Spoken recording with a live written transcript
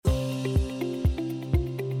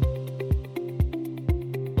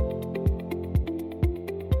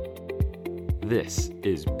This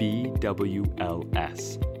is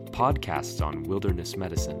BWLS, Podcasts on Wilderness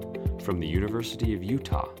Medicine, from the University of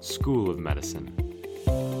Utah School of Medicine.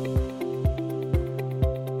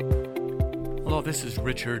 Hello, this is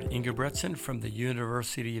Richard Ingebretson from the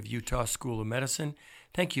University of Utah School of Medicine.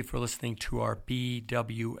 Thank you for listening to our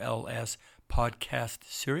BWLS podcast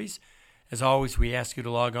series. As always, we ask you to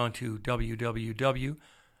log on to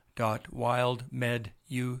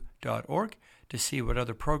www.wildmedu.org to see what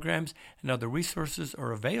other programs and other resources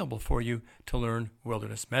are available for you to learn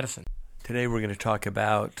wilderness medicine. Today we're going to talk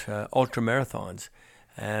about ultramarathons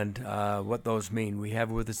and what those mean. We have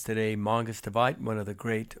with us today Magnus Tveit, one of the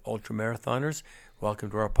great ultramarathoners. Welcome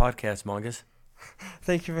to our podcast, Magnus.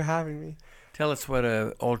 Thank you for having me. Tell us what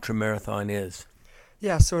an ultramarathon is.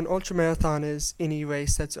 Yeah, so an ultramarathon is any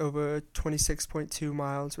race that's over 26.2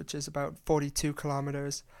 miles, which is about 42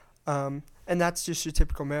 kilometers. And that's just your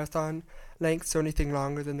typical marathon length, so anything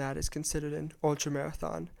longer than that is considered an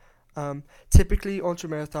ultramarathon. Typically,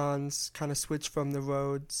 ultramarathons kind of switch from the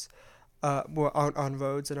roads, on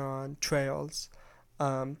roads and on trails.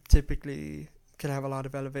 Typically can have a lot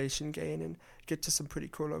of elevation gain and get to some pretty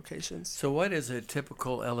cool locations. So what is a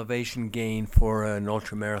typical elevation gain for an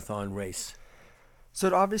ultramarathon race? So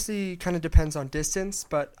it obviously kind of depends on distance,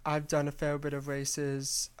 but I've done a fair bit of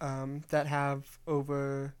races that have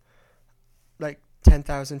over like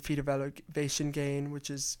 10,000 feet of elevation gain,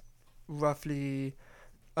 which is roughly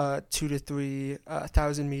 2,000 to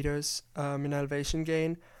 3,000 meters in elevation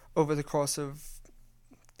gain over the course of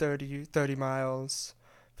 30 miles,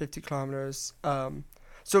 50 kilometers.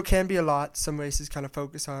 So it can be a lot. Some races kind of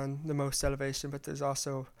focus on the most elevation, but there's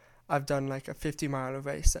also, I've done like a 50-mile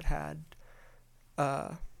race that had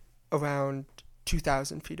around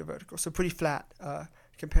 2,000 feet of vertical, so pretty flat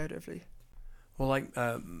comparatively. Well, like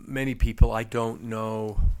many people, I don't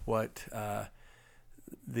know what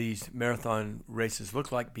these marathon races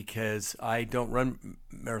look like because I don't run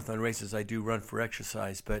marathon races. I do run for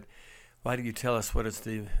exercise. But why don't you tell us what is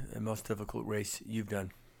the most difficult race you've done?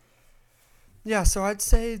 Yeah, so I'd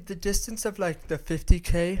say the distance of like the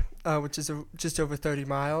 50K, which is just over 30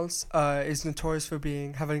 miles, is notorious for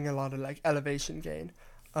having a lot of like elevation gain.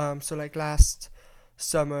 So like last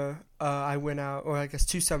summer, I went out, or I guess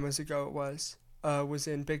 2 summers ago it was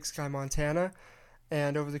in Big Sky, Montana,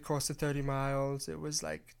 and over the course of 30 miles, it was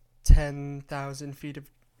like 10,000 feet of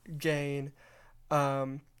gain.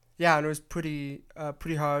 And it was pretty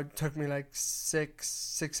hard. It took me like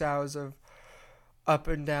six hours of up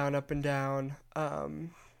and down. It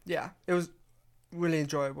was really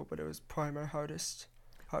enjoyable, but it was probably my hardest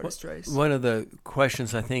race. One of the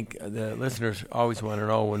questions I think the listeners always want to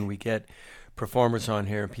know when we get performers on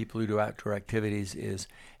here and people who do outdoor activities is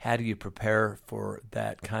how do you prepare for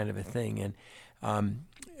that kind of a thing? And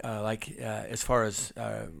as far as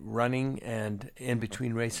running and in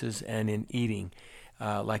between races and in eating,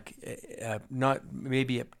 not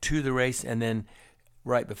maybe up to the race and then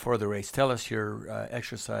right before the race. Tell us your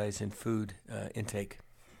exercise and food intake.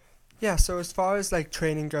 Yeah, so as far as like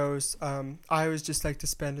training goes, I always just like to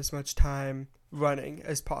spend as much time running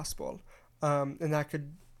as possible. And that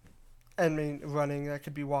could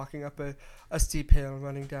be walking up a steep hill,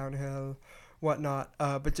 running downhill, whatnot.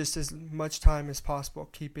 But just as much time as possible,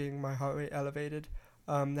 keeping my heart rate elevated.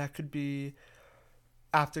 That could be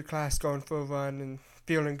after class going for a run and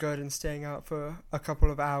feeling good and staying out for a couple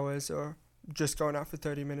of hours, or just going out for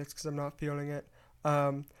 30 minutes because I'm not feeling it.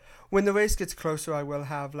 When the race gets closer, I will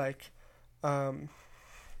have like at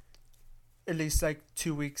least like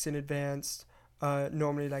 2 weeks in advance.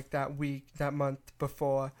 Normally like that month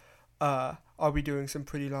before, I'll be doing some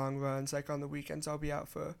pretty long runs. Like on the weekends, I'll be out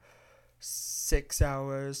for 6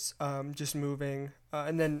 hours, just moving.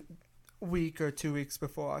 And then a week or 2 weeks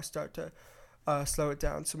before, I start to slow it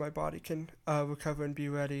down so my body can recover and be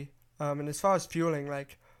ready. And as far as fueling,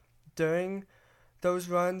 like during those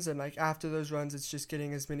runs and like after those runs, it's just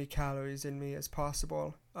getting as many calories in me as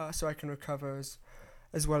possible so I can recover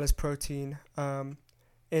as well as protein. And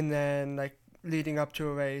then like leading up to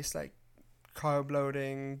a race, like carb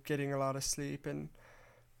loading, getting a lot of sleep, and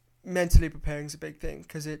mentally preparing is a big thing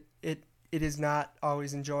because it is not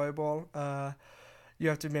always enjoyable. You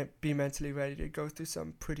have to be mentally ready to go through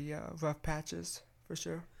some pretty rough patches for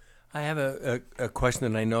sure. I have a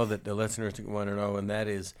question that I know that the listeners want to know, and that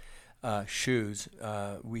is shoes.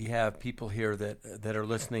 We have people here that are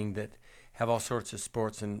listening that have all sorts of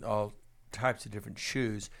sports and all types of different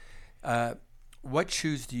shoes. What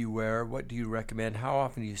shoes do you wear? What do you recommend? How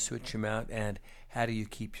often do you switch them out? And how do you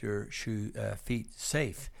keep your feet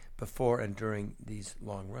safe before and during these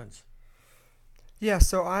long runs? Yeah,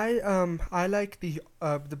 so I like the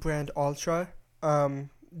brand Ultra.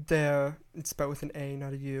 it's spelled with an A,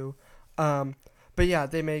 not a U. But yeah,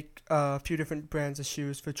 they make a few different brands of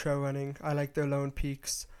shoes for trail running. I like their Lone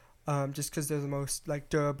Peaks, just because they're the most like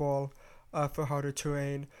durable for harder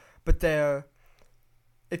terrain. But a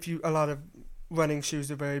lot of running shoes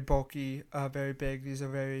are very bulky, very big. These are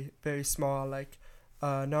very, very small, like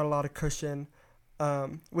not a lot of cushion,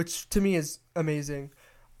 which to me is amazing,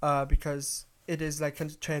 because it is like a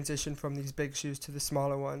transition from these big shoes to the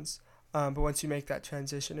smaller ones. But once you make that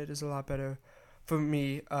transition, it is a lot better for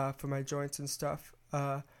me, for my joints and stuff.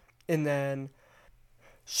 And then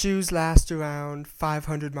shoes last around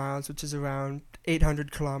 500 miles, which is around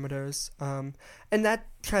 800 kilometers. And that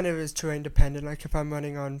kind of is terrain dependent. Like if I'm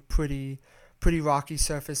running on pretty rocky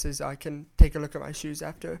surfaces, I can take a look at my shoes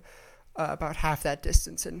after about half that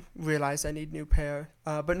distance and realize I need new pair.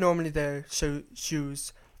 But normally the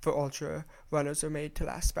shoes for ultra runners are made to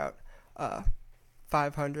last about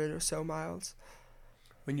 500 or so miles.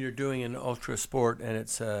 When you're doing an ultra sport and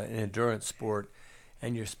it's an endurance sport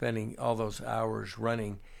and you're spending all those hours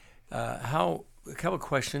running, a couple of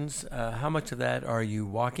questions. How much of that are you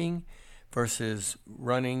walking versus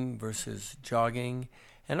running versus jogging?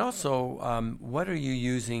 And also, what are you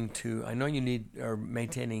using I know you are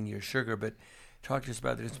maintaining your sugar, but talk to us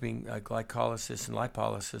about this being glycolysis and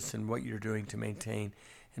lipolysis and what you're doing to maintain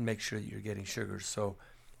and make sure that you're getting sugars. So,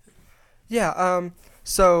 yeah,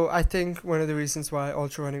 so I think one of the reasons why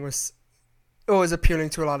ultra running was always appealing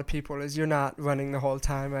to a lot of people is you're not running the whole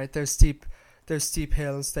time, right? There's steep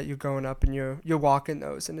hills that you're going up and you're walking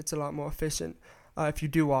those, and it's a lot more efficient if you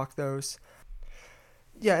do walk those.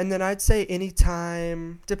 Yeah, and then I'd say any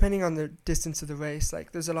time, depending on the distance of the race,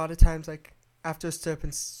 like there's a lot of times like after a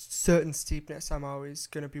certain steepness, I'm always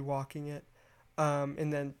going to be walking it.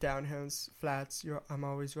 And then downhills, flats, I'm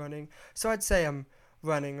always running. So I'd say I'm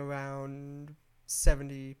running around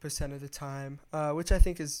 70% of the time, which I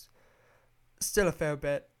think is still a fair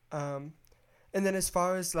bit. And then as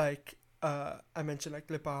far as like, I mentioned like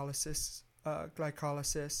lipolysis,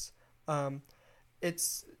 glycolysis,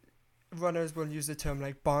 it's, runners will use the term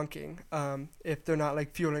like bonking. If they're not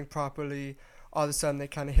like fueling properly, all of a sudden they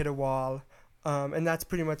kind of hit a wall. And that's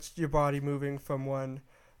pretty much your body moving from one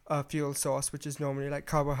fuel source, which is normally like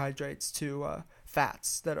carbohydrates, to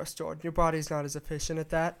fats that are stored. Your body's not as efficient at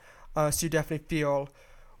that. So you definitely feel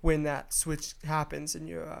when that switch happens and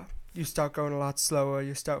you start going a lot slower,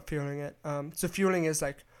 you start feeling it. So fueling is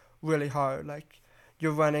like really hard. Like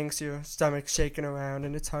you're running, so your stomach's shaking around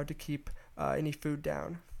and it's hard to keep any food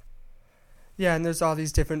down. Yeah, and there's all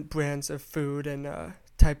these different brands of food and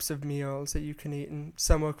types of meals that you can eat, and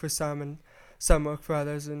some work for some and some work for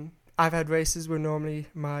others. And I've had races where normally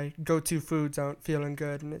my go-to foods aren't feeling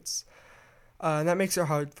good, and and that makes it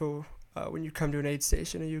hard for when you come to an aid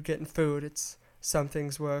station and you're getting food. It's some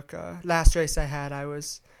things work. Last race I had, I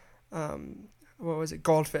was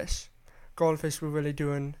goldfish. Goldfish were really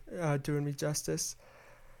doing me justice,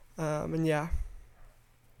 and yeah.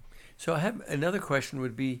 So I have another question.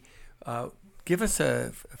 Would be, give us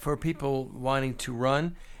for people wanting to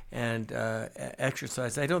run and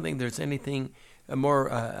exercise. I don't think there's anything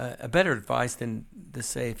a better advice than to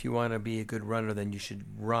say if you want to be a good runner, then you should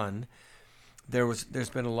run. There's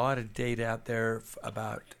been a lot of data out there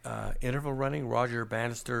about interval running. Roger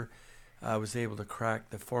Bannister was able to crack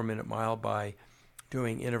the 4-minute mile by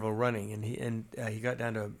doing interval running, and he got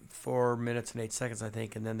down to 4 minutes and 8 seconds, I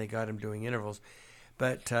think, and then they got him doing intervals.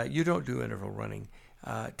 But you don't do interval running.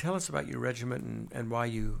 Tell us about your regimen and why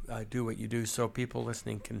you do what you do, so people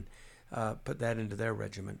listening can put that into their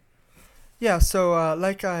regimen. Yeah, so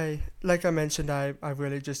like I mentioned, I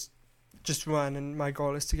really just run, and my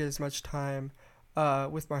goal is to get as much time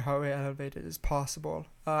with my heart rate elevated as possible.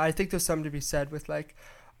 I think there's something to be said with like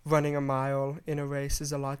running a mile in a race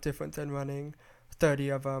is a lot different than running 30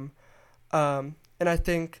 of them. And I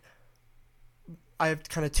think I have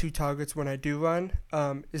kind of two targets when I do run,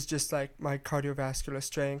 is just like my cardiovascular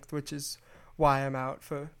strength, which is why I'm out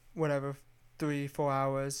for whatever 3-4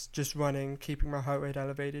 hours just running, keeping my heart rate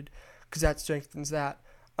elevated, because that strengthens that.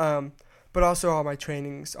 But also all my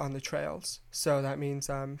trainings on the trails. So that means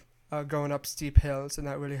I'm going up steep hills, and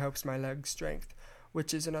that really helps my leg strength,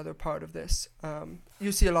 which is another part of this.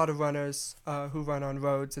 You see a lot of runners who run on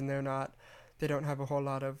roads, and they don't have a whole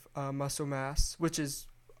lot of muscle mass, which is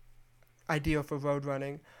ideal for road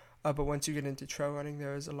running. But once you get into trail running,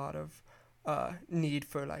 there is a lot of need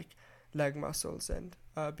for like leg muscles and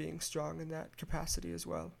being strong in that capacity as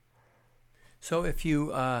well. So if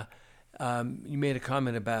you made a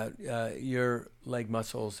comment about your leg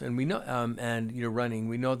muscles, and we know, and your running.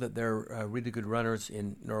 We know that they're really good runners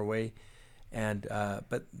in Norway, and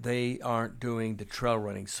but they aren't doing the trail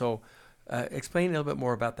running. So Explain a little bit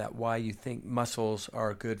more about that, why you think muscles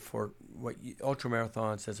are good for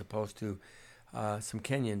ultramarathons as opposed to some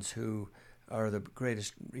Kenyans who are the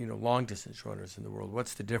greatest, long-distance runners in the world.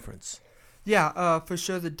 What's the difference? Yeah, for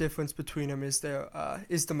sure the difference between them is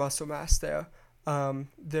the muscle mass there.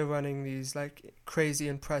 They're running these like crazy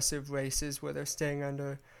impressive races where they're staying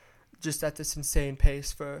under just at this insane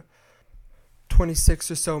pace for 26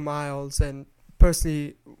 or so miles. And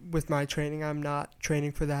personally, with my training, I'm not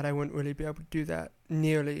training for that. I wouldn't really be able to do that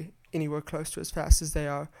nearly anywhere close to as fast as they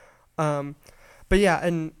are. But yeah,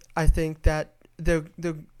 and I think that they're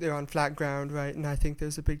on flat ground, right? And I think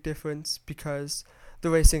there's a big difference because the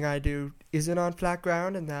racing I do isn't on flat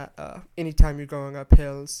ground, and that anytime you're going up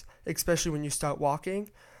hills, especially when you start walking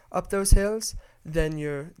up those hills, then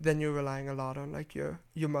you're relying a lot on like your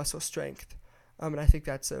muscle strength, and I think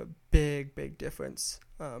that's a big difference,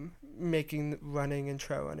 making running and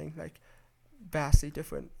trail running like vastly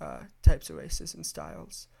different types of races and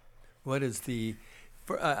styles. What is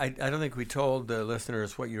I don't think we told the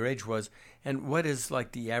listeners what your age was, and what is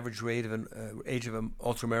like the average rate of age of an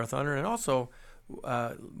ultramarathoner, and also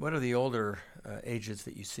what are the older ages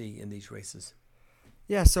that you see in these races?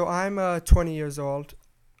 Yeah, so I'm 20 years old.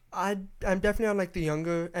 I'm definitely on like the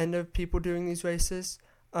younger end of people doing these races.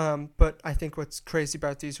 But I think what's crazy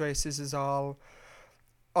about these races is I'll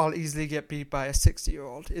easily get beat by a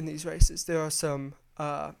 60-year-old in these races. There are some,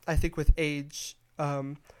 I think with age,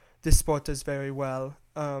 this sport does very well.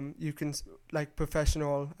 You can, like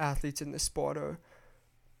professional athletes in this sport are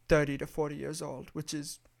 30 to 40 years old, which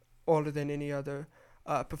is older than any other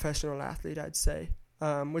professional athlete, I'd say,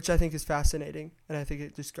 which I think is fascinating. And I think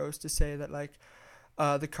it just goes to say that like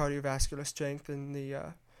the cardiovascular strength and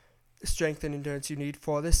the strength and endurance you need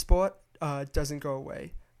for this sport doesn't go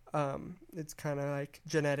away. It's kind of like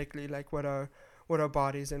genetically like what our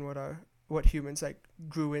bodies and what humans like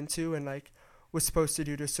grew into and like we're supposed to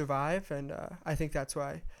do to survive. And I think that's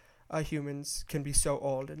why humans can be so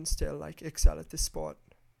old and still like excel at this sport.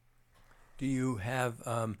 Do you have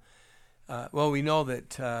well, we know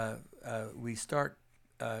that we start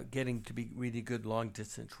getting to be really good long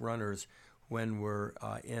distance runners when we're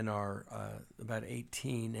in our about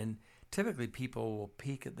 18, and typically people will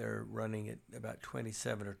peak at their running at about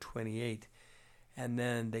 27 or 28, and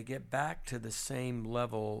then they get back to the same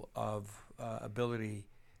level of ability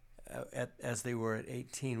as they were at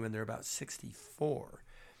 18 when they're about 64.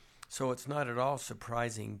 So it's not at all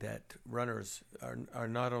surprising that runners are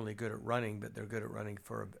not only good at running, but they're good at running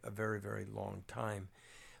for a very, very long time.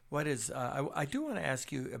 What is I do want to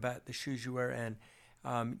ask you about the shoes you wear and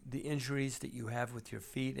the injuries that you have with your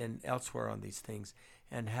feet and elsewhere on these things,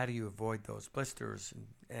 and how do you avoid those blisters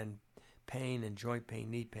and pain and joint pain,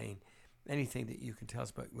 knee pain, anything that you can tell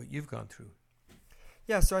us about what you've gone through?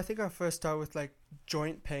 Yeah, so I think I'll first start with like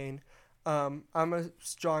joint pain. I'm a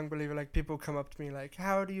strong believer, like people come up to me like,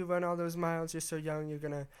 how do you run all those miles? You're so young, you're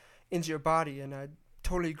going to injure your body. And I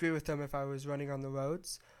totally agree with them if I was running on the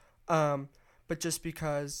roads. But just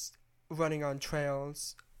because running on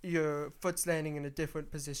trails, your foot's landing in a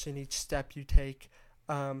different position each step you take,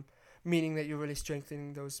 meaning that you're really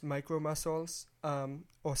strengthening those micro muscles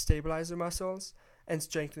or stabilizer muscles, and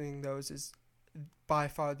strengthening those is by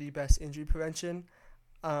far the best injury prevention.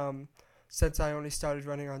 Since I only started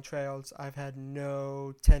running on trails, I've had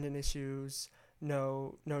no tendon issues,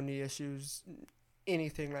 no knee issues,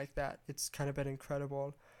 anything like that. It's kind of been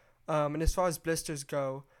incredible. And as far as blisters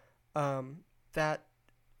go, that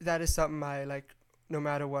is something I like. No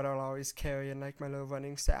matter what, I'll always carry in like my little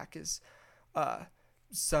running sack is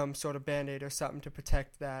some sort of Band-Aid or something to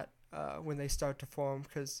protect that when they start to form,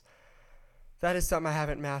 because that is something I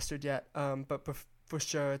haven't mastered yet. But for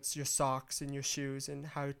sure, it's your socks and your shoes and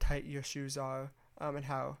how tight your shoes are, and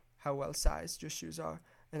how well sized your shoes are,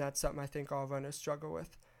 and that's something I think all runners struggle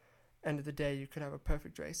with. End of the day, you could have a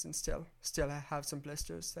perfect race and still have some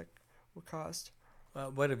blisters that were caused.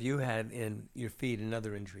 What have you had in your feet and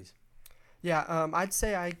other injuries? Yeah, I'd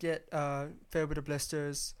say I get a fair bit of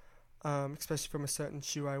blisters, especially from a certain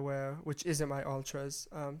shoe I wear, which isn't my Ultras,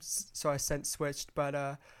 so I since switched,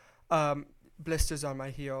 but blisters on my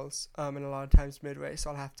heels, and a lot of times mid-race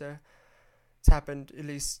it's happened at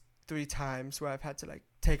least 3 times where I've had to like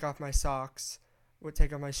take off my socks,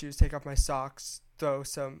 take off my shoes, take off my socks, throw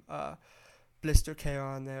some blister care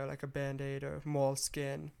on there, like a Band-Aid or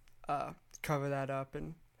moleskin, cover that up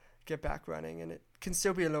and get back running. And it can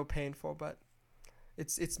still be a little painful, but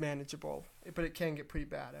it's manageable. But it can get pretty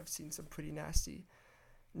bad. I've seen some pretty nasty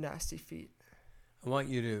feet. I want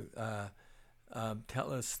you to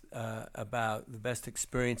tell us about the best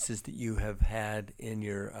experiences that you have had in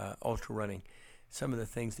your ultra running, some of the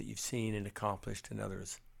things that you've seen and accomplished and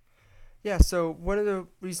others. Yeah, so one of the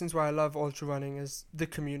reasons why I love ultra running is the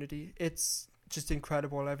community. It's just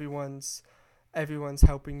incredible. Everyone's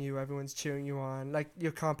helping you, everyone's cheering you on. Like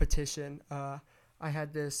your competition. I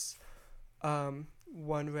had this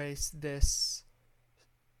one race this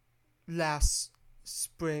last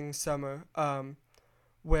summer,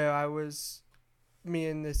 where me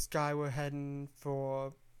and this guy were heading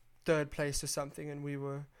for third place or something, and we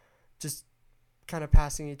were just kind of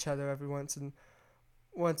passing each other every once in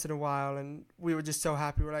a while, and we were just so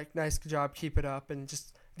happy. We're like, nice job, keep it up. And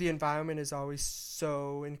just the environment is always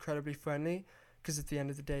so incredibly friendly, because at the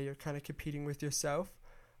end of the day you're kind of competing with yourself,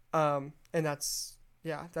 and that's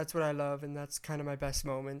what I love, and that's kind of my best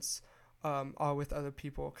moments, all with other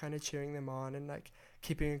people kind of cheering them on and like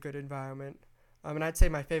keeping a good environment. And I'd say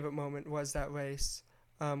my favorite moment was that race,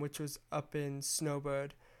 which was up in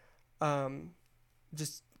Snowbird.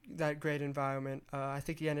 Just that great environment. I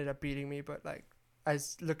think he ended up beating me, but like,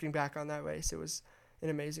 as looking back on that race, it was an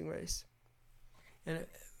amazing race.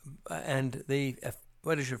 And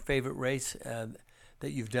what is your favorite race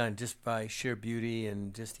that you've done, just by sheer beauty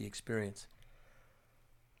and just the experience?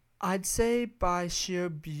 I'd say by sheer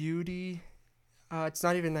beauty, it's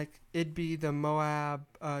not even like, it'd be the Moab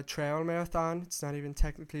Trail Marathon. It's not even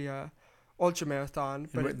technically a ultra marathon,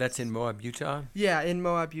 but that's in Moab, Utah. Yeah, in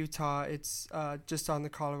Moab, Utah. It's just on the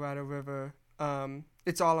Colorado River.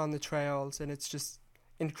 It's all on the trails, and it's just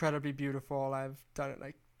incredibly beautiful. I've done it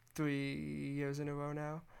like 3 years in a row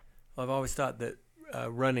now. Well, I've always thought that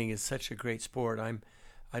running is such a great sport.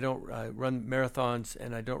 I don't run marathons,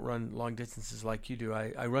 and I don't run long distances like you do.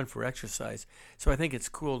 I run for exercise. So I think it's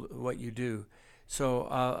cool what you do. So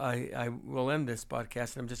I will end this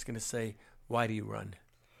podcast, and I'm just going to say, why do you run?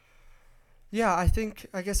 Yeah,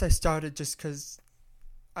 I guess I started just because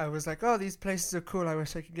I was like, oh, these places are cool. I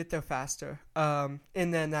wish I could get there faster. And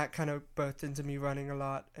then that kind of birthed into me running a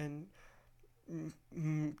lot and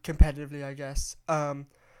competitively, I guess.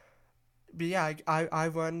 But yeah, I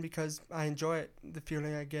run because I enjoy it. The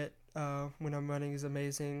feeling I get when I'm running is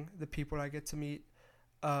amazing. The people I get to meet,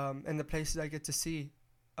 and the places I get to see.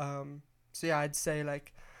 So yeah, I'd say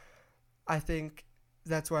like, I think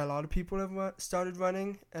that's why a lot of people have started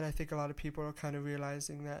running, and I think a lot of people are kind of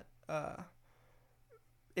realizing that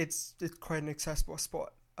it's quite an accessible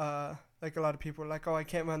sport. Like a lot of people are like, oh, I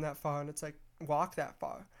can't run that far, and it's like, walk that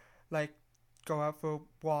far. Like, go out for a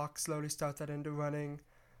walk, slowly start that into running.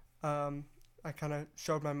 I kind of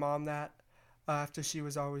showed my mom that after she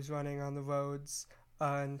was always running on the roads,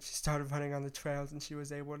 and she started running on the trails, and she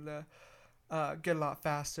was able to get a lot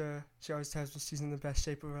faster. She always tells me she's in the best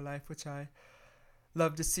shape of her life, which I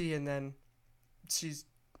love to see. And then she's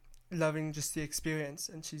loving just the experience,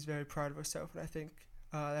 and she's very proud of herself, and I think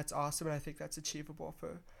that's awesome, and I think that's achievable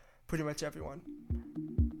for pretty much everyone.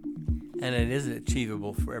 And it is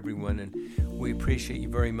achievable for everyone, and we appreciate you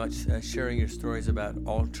very much sharing your stories about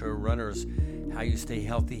ultra runners, how you stay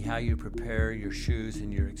healthy, how you prepare your shoes,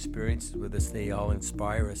 and your experiences with us. They all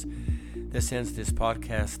inspire us. This ends this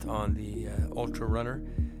podcast on the ultra runner,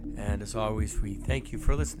 and as always, we thank you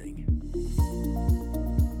for listening.